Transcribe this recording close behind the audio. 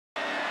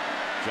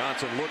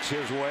Johnson looks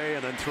his way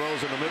and then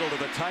throws in the middle to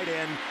the tight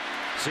end,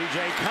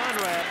 C.J.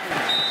 Conrad.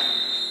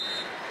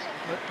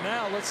 But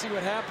now let's see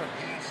what happened.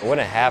 When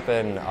it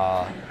happened,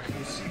 I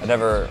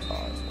never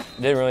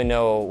didn't really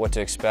know what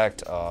to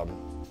expect.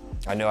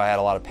 I knew I had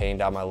a lot of pain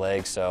down my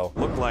leg, so.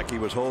 Looked like he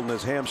was holding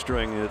his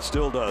hamstring, and it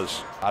still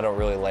does. I don't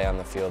really lay on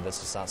the field. That's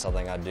just not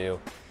something I do.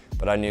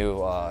 But I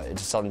knew it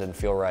just something didn't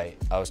feel right.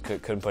 I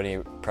couldn't put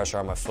any pressure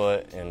on my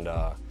foot, and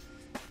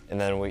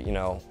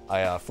then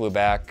I flew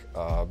back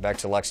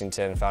to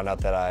Lexington and found out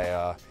that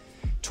I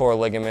tore a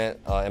ligament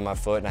in my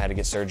foot, and I had to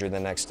get surgery the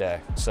next day.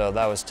 So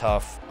that was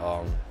tough.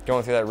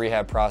 Going through that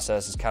rehab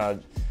process is kind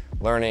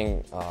of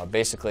learning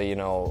basically,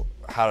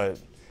 how to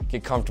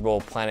get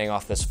comfortable planting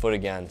off this foot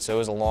again. So it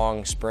was a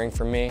long spring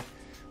for me,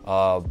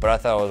 but I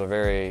thought it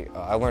was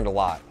I learned a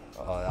lot.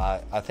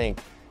 I think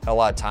I had a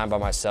lot of time by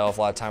myself,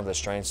 a lot of time with the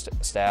strength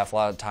staff, a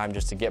lot of time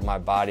just to get my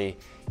body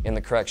in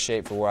the correct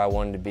shape for where I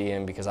wanted to be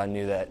in, because I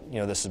knew that,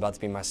 this is about to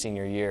be my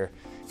senior year.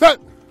 Set.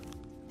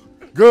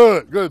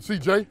 Good,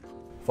 CJ.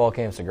 Fall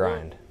camp's a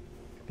grind,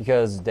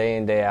 because day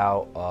in, day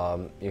out,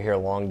 you're here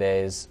long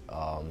days,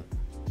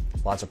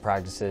 lots of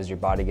practices, your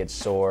body gets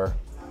sore,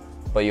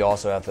 but you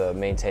also have to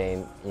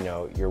maintain,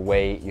 your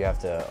weight. You have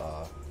to,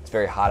 it's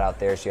very hot out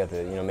there, so you have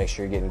to, make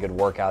sure you're getting good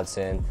workouts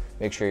in,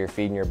 make sure you're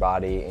feeding your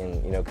body,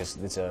 and, because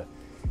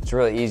it's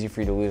really easy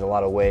for you to lose a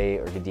lot of weight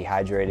or get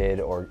dehydrated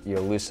or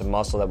lose some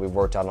muscle that we've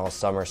worked on all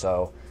summer.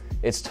 So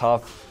it's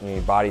tough.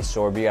 Your body's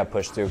sore, but you got to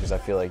push through, because I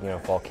feel like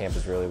fall camp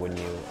is really when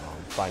you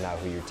find out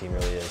who your team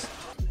really is.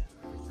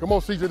 Come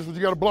on, CJ, this is what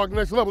you got to block the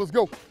next level. Let's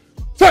go.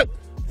 Set.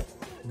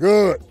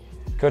 Good.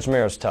 Coach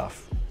Mero's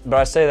tough, but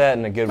I say that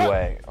in a good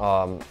way.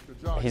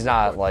 He's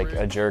not like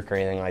a jerk or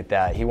anything like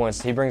that. He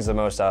brings the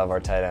most out of our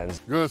tight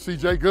ends. Good,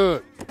 CJ,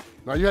 good.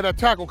 Now you had that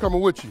tackle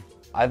coming with you.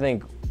 I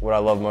think what I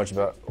love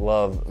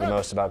the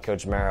most about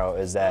Coach Mero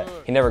is that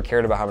he never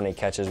cared about how many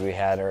catches we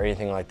had or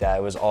anything like that.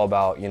 It was all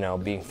about,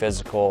 being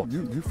physical.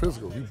 You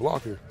physical, you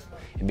block here.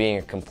 And being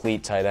a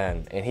complete tight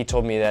end. And he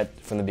told me that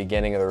from the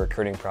beginning of the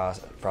recruiting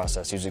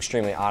process. He was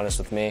extremely honest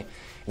with me,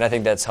 and I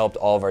think that's helped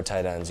all of our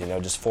tight ends,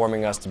 just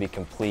forming us to be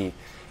complete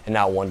and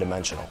not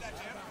one-dimensional.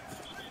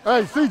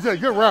 Hey,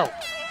 CJ, good route.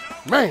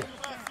 Man.